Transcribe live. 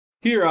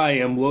Here I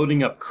am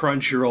loading up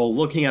Crunchyroll,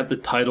 looking at the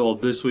title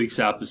of this week's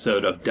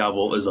episode of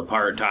Devil is a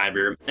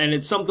Part-Timer, and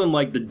it's something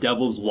like the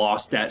devil's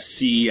lost at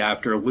sea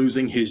after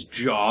losing his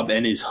job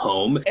and his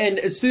home. And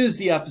as soon as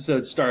the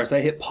episode starts, I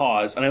hit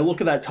pause and I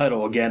look at that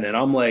title again and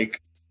I'm like,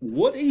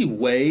 what a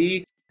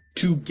way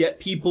to get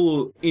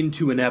people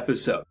into an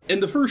episode.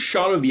 And the first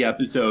shot of the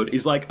episode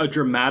is like a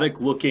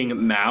dramatic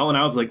looking Mao, and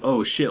I was like,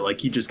 oh shit,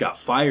 like he just got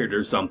fired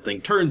or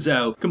something. Turns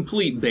out,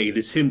 complete bait,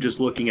 it's him just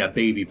looking at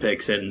baby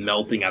pics and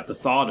melting at the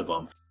thought of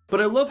them.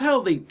 But I love how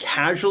they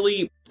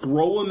casually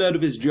throw him out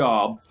of his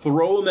job,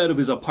 throw him out of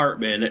his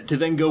apartment, to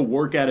then go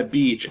work at a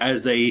beach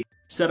as they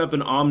set up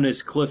an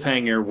ominous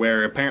cliffhanger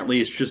where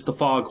apparently it's just the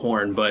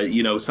foghorn, but,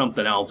 you know,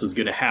 something else is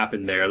going to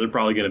happen there. They're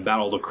probably going to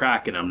battle the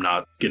Kraken. I'm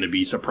not going to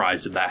be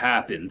surprised if that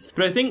happens.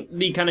 But I think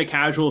the kind of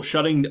casual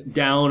shutting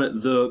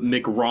down the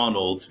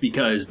McRonalds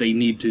because they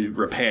need to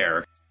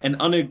repair. And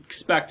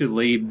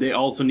unexpectedly, they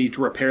also need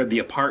to repair the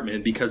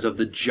apartment because of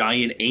the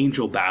giant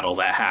angel battle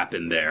that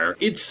happened there.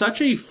 It's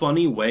such a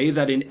funny way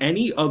that in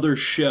any other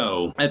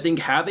show, I think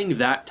having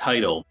that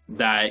title,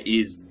 that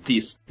is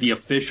the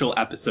official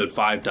episode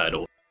 5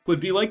 title, would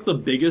be like the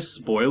biggest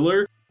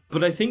spoiler,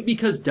 but I think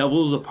because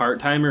Devil is a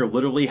Part-Timer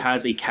literally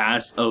has a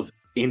cast of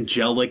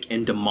angelic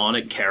and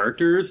demonic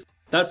characters,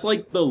 that's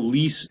like the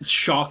least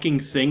shocking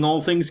thing,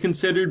 all things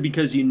considered,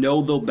 because you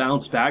know they'll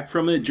bounce back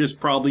from it, just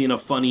probably in a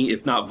funny,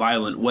 if not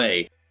violent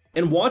way.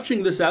 And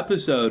watching this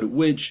episode,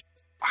 which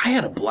I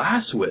had a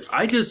blast with,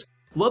 I just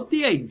love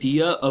the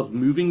idea of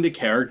moving the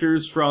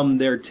characters from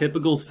their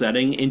typical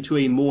setting into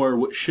a more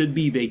what should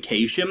be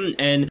vacation,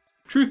 and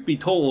truth be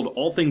told,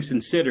 all things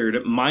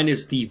considered,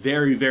 minus the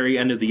very, very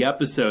end of the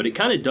episode, it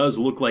kind of does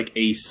look like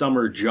a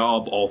summer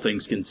job, all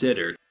things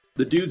considered.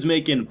 The dude's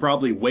making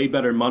probably way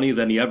better money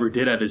than he ever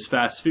did at his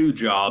fast food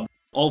job.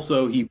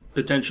 Also, he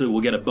potentially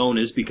will get a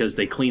bonus because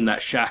they clean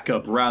that shack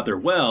up rather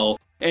well.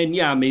 And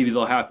yeah, maybe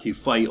they'll have to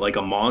fight like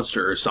a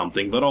monster or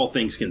something, but all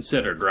things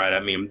considered, right? I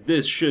mean,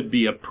 this should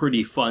be a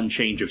pretty fun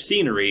change of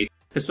scenery,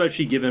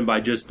 especially given by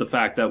just the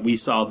fact that we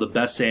saw the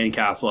best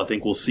sandcastle I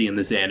think we'll see in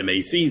this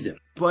anime season.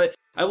 But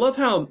I love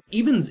how,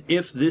 even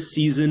if this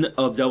season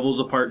of Devil's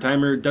a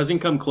Part-Timer doesn't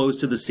come close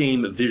to the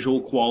same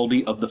visual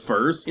quality of the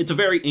first, it's a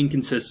very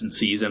inconsistent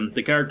season.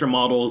 The character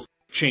models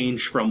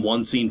change from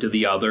one scene to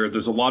the other,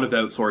 there's a lot of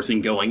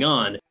outsourcing going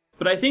on,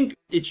 but I think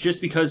it's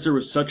just because there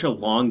was such a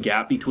long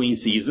gap between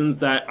seasons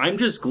that I'm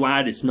just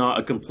glad it's not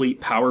a complete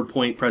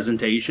PowerPoint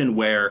presentation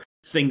where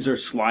things are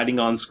sliding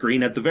on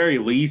screen. At the very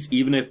least,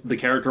 even if the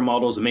character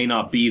models may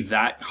not be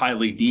that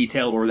highly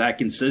detailed or that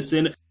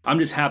consistent, I'm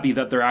just happy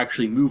that they're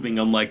actually moving,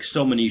 unlike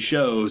so many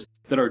shows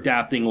that are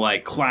adapting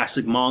like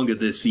classic manga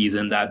this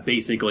season that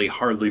basically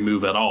hardly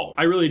move at all.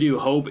 I really do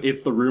hope,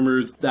 if the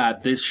rumors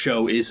that this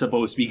show is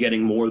supposed to be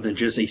getting more than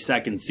just a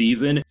second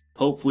season,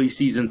 hopefully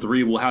season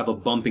 3 will have a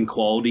bump in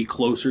quality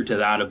closer to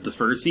that of the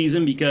first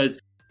season, because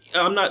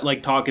I'm not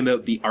like talking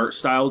about the art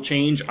style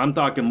change, I'm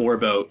talking more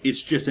about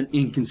it's just an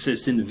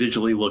inconsistent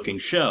visually looking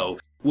show,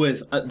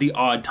 with the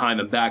odd time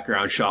and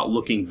background shot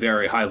looking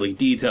very highly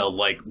detailed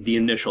like the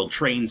initial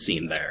train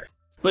scene there.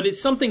 But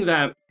it's something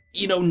that,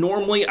 you know,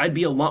 normally I'd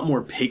be a lot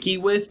more picky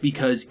with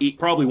because it's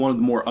probably one of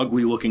the more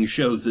ugly looking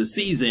shows this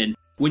season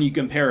when you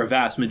compare a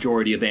vast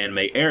majority of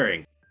anime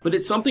airing. But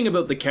it's something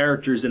about the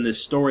characters in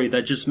this story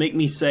that just make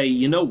me say,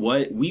 you know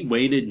what, we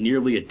waited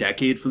nearly a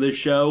decade for this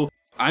show.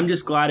 I'm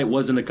just glad it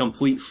wasn't a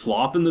complete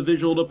flop in the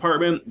visual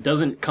department.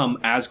 Doesn't come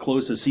as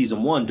close as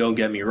season 1, don't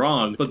get me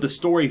wrong, but the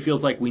story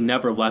feels like we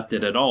never left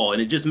it at all,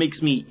 and it just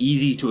makes me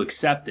easy to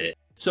accept it.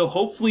 So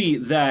hopefully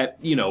that,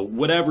 you know,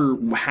 whatever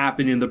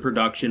happened in the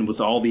production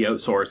with all the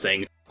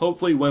outsourcing,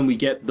 hopefully when we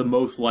get the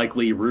most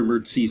likely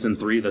rumored season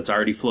 3 that's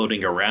already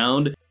floating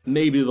around,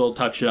 maybe they'll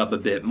touch it up a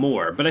bit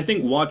more. But I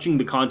think watching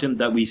the content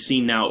that we've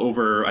seen now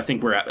over, I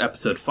think we're at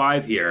episode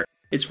 5 here,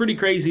 it's pretty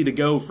crazy to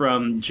go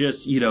from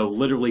just, you know,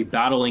 literally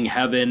battling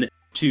heaven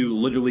to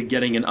literally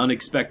getting an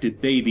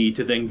unexpected baby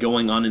to then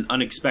going on an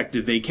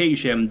unexpected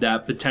vacation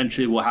that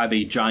potentially will have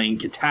a giant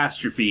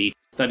catastrophe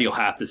that he'll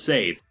have to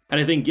save. And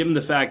I think given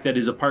the fact that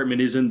his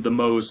apartment isn't the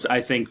most, I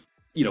think,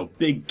 you know,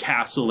 big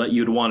castle that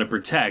you'd want to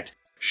protect,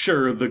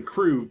 sure, the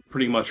crew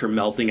pretty much are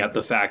melting at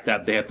the fact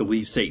that they have to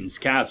leave Satan's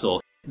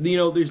castle. You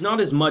know, there's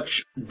not as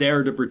much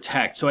there to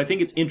protect, so I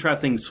think it's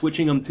interesting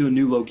switching them to a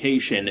new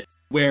location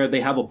where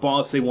they have a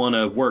boss they want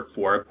to work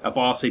for, a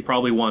boss they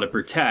probably want to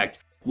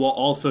protect, while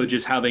also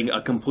just having a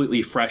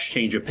completely fresh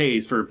change of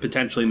pace for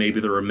potentially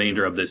maybe the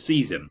remainder of this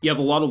season. You have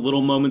a lot of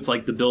little moments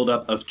like the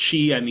build-up of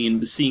Chi. I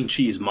mean, seeing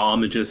Chi's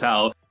mom and just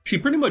how she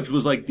pretty much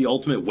was like the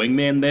ultimate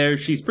wingman there.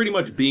 She's pretty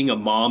much being a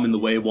mom in the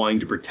way of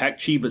wanting to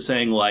protect Chi, but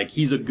saying like,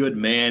 he's a good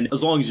man.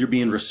 As long as you're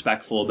being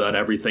respectful about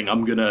everything,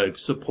 I'm gonna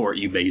support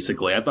you,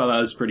 basically. I thought that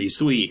was pretty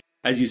sweet.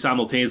 As you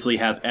simultaneously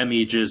have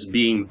Emmy just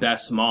being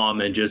best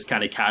mom and just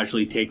kind of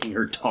casually taking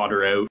her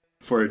daughter out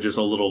for just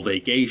a little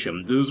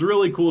vacation. It was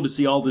really cool to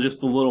see all the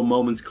little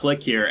moments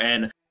click here,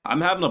 and I'm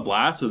having a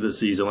blast with this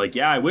season. Like,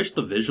 yeah, I wish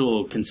the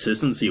visual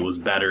consistency was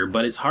better,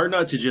 but it's hard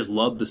not to just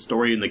love the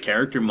story and the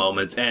character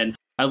moments, and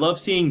I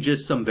love seeing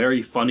just some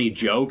very funny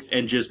jokes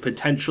and just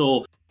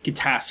potential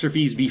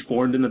catastrophes be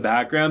formed in the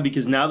background,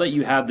 because now that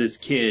you have this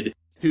kid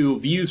who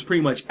views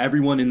pretty much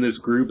everyone in this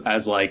group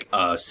as like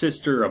a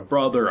sister, a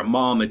brother, a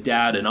mom, a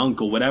dad, an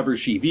uncle, whatever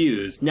she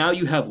views. Now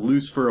you have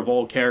Lucifer of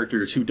all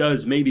characters, who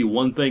does maybe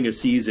one thing a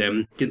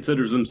season,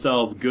 considers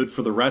himself good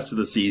for the rest of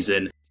the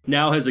season,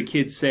 now has a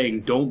kid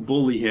saying don't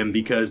bully him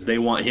because they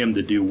want him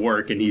to do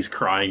work and he's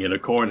crying in a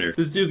corner.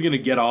 This dude's gonna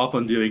get off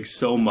on doing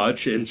so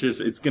much, and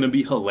just, it's gonna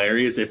be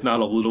hilarious, if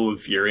not a little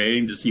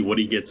infuriating, to see what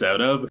he gets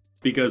out of,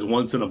 because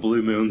once in a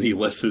blue moon he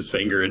lifts his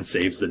finger and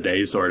saves the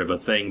day, sort of a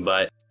thing.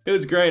 But it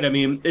was great. I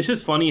mean, it's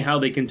just funny how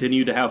they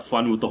continue to have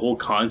fun with the whole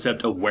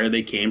concept of where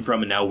they came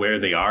from and now where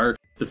they are.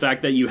 The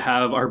fact that you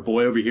have our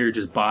boy over here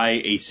just buy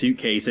a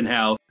suitcase, and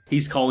how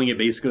he's calling it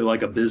basically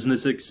like a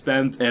business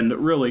expense, and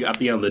really at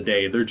the end of the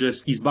day,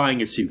 he's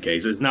buying a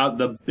suitcase. It's not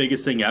the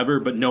biggest thing ever,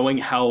 but knowing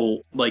how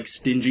like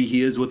stingy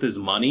he is with his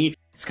money,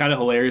 it's kind of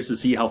hilarious to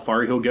see how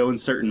far he'll go in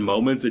certain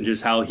moments, and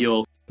just how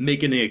he'll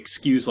make an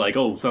excuse like,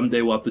 oh,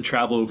 someday we'll have to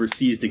travel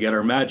overseas to get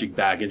our magic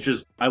back. It's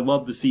just, I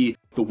love to see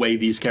the way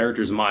these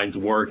characters' minds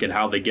work and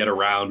how they get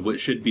around what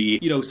should be,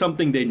 you know,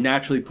 something they'd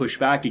naturally push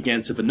back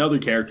against if another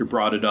character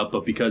brought it up,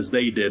 but because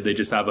they did, they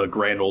just have a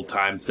grand old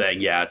time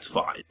saying, yeah, it's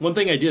fine. One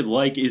thing I did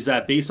like is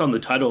that based on the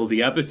title of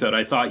the episode,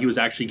 I thought he was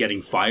actually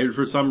getting fired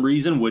for some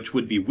reason, which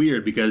would be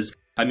weird because,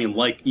 I mean,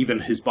 like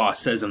even his boss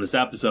says in this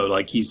episode,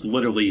 like he's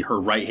literally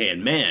her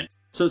right-hand man.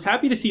 So I was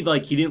happy to see,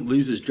 like, he didn't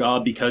lose his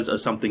job because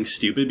of something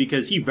stupid,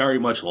 because he very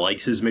much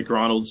likes his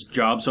McDonald's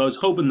job, so I was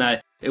hoping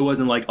that it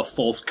wasn't like a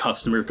false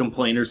customer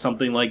complaint or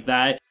something like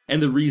that,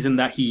 and the reason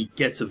that he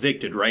gets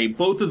evicted, right?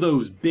 Both of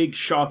those big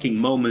shocking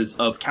moments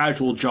of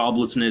casual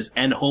joblessness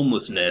and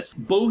homelessness,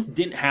 both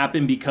didn't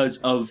happen because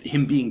of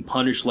him being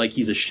punished like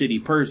he's a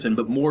shitty person,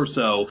 but more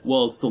so,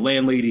 well, it's the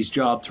landlady's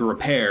job to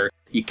repair.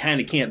 You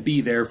kinda can't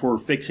be there for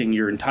fixing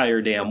your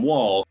entire damn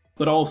wall.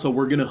 But also,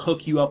 we're gonna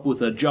hook you up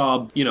with a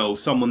job, you know,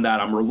 someone that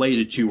I'm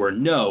related to or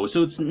know.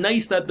 So it's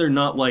nice that they're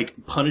not, like,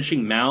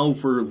 punishing Mao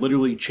for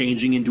literally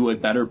changing into a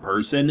better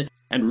person,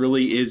 and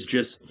really is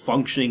just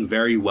functioning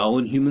very well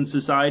in human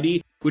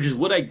society, which is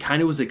what I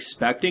kind of was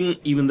expecting,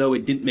 even though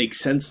it didn't make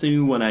sense to me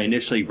when I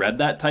initially read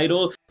that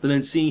title. But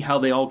then seeing how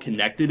they all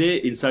connected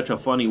it in such a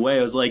funny way,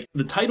 I was like,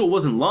 the title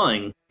wasn't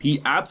lying.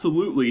 He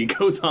absolutely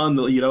goes on,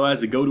 you know,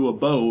 has to go to a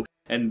boat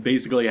and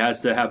basically has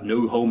to have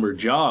no home or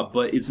job,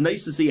 but it's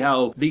nice to see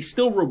how they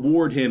still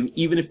reward him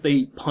even if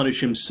they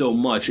punish him so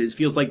much. It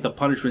feels like the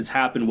punishments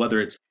happen whether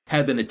it's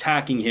heaven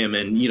attacking him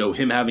and, you know,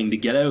 him having to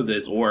get out of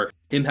this, or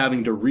him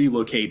having to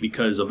relocate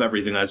because of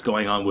everything that's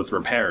going on with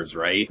repairs,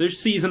 right?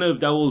 This season of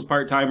Devil's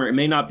Part-Timer, it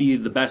may not be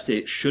the best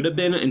it should have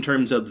been in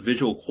terms of the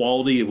visual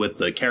quality, with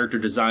the character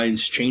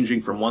designs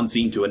changing from one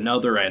scene to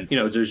another, and, you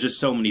know, there's just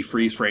so many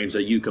freeze frames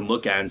that you can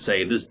look at and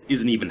say, this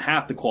isn't even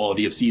half the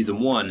quality of season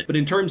 1. But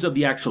in terms of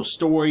the actual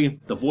story,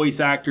 the voice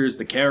actors,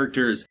 the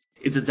characters,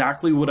 it's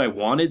exactly what I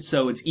wanted,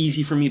 so it's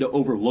easy for me to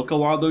overlook a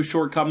lot of those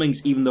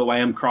shortcomings, even though I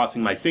am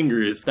crossing my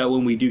fingers that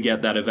when we do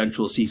get that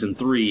eventual season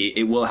 3,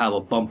 it will have a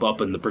bump up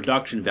in the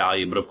production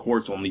value, but of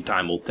course only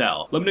time will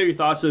tell. Let me know your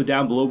thoughts though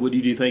down below. What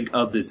did you think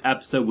of this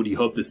episode? What do you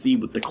hope to see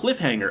with the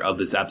cliffhanger of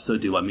this episode?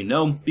 Do let me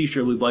know. Be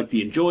sure to leave a like if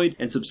you enjoyed,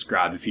 and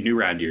subscribe if you're new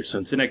around here. So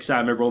until next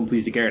time, everyone,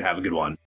 please take care and have a good one.